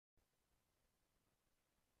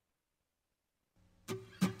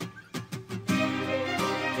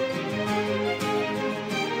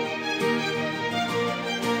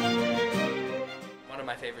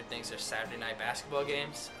thinks are Saturday night basketball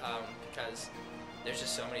games because there's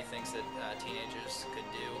just so many things that teenagers could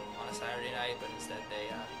do on a Saturday night, but instead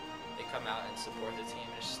they come out and support the team.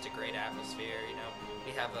 It's just a great atmosphere. You know,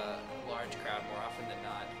 we have a large crowd more often than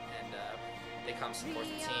not, and they come support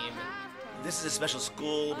the team. This is a special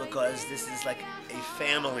school because this is like a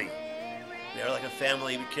family. They're like a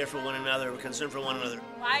family. We care for one another. We're concerned for one another.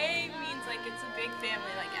 YA means like it's a big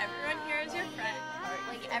family. Like everyone here is your friend.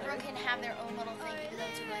 Like everyone can have their own little thing, even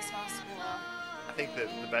though it's a really small school. I think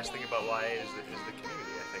that the best thing about YA is the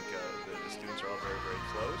community. I think the students are all very, very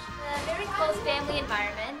close. A very close family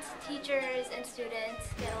environment. Teachers and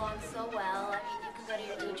students get along so well. I mean, you can go to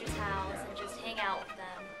your teacher's house and just hang out with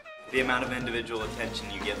them. The amount of individual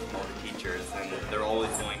attention you get from all the teachers, and they're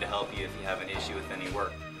always willing to help you if you have an issue with any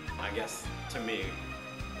work. I guess, to me,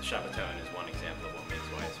 the Shabbaton is one example of what makes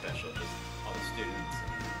YA special. Just all the students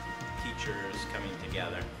and teachers coming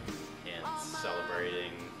together and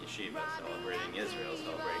celebrating Yeshiva, celebrating Israel,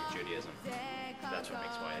 celebrating Judaism. That's what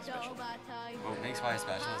makes YA special. What makes YA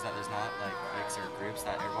special is that there's not like cliques or groups,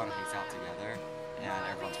 that everyone hangs out together and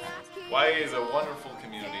everyone's friends. YA is a wonderful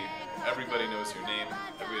community. Everybody knows your name,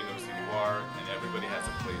 everybody knows who you are, and everybody has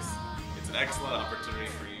a place. It's an excellent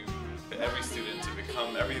opportunity for you, for every student to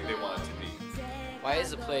become everything they want to be. YA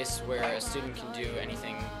is a place where a student can do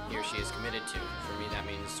anything he or she is committed to. For me, that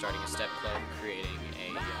means starting a step club, creating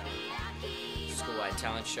a school-wide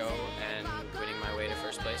talent show, and winning my way to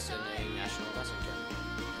first place in a national wrestling tournament.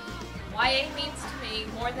 YA means to me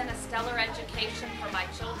more than a stellar education for my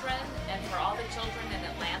children and for all the children in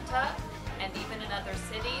Atlanta and even in other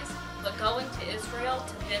cities, but going to Israel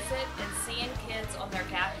to visit and seeing kids on their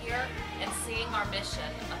gap year and seeing our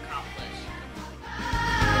mission accomplished.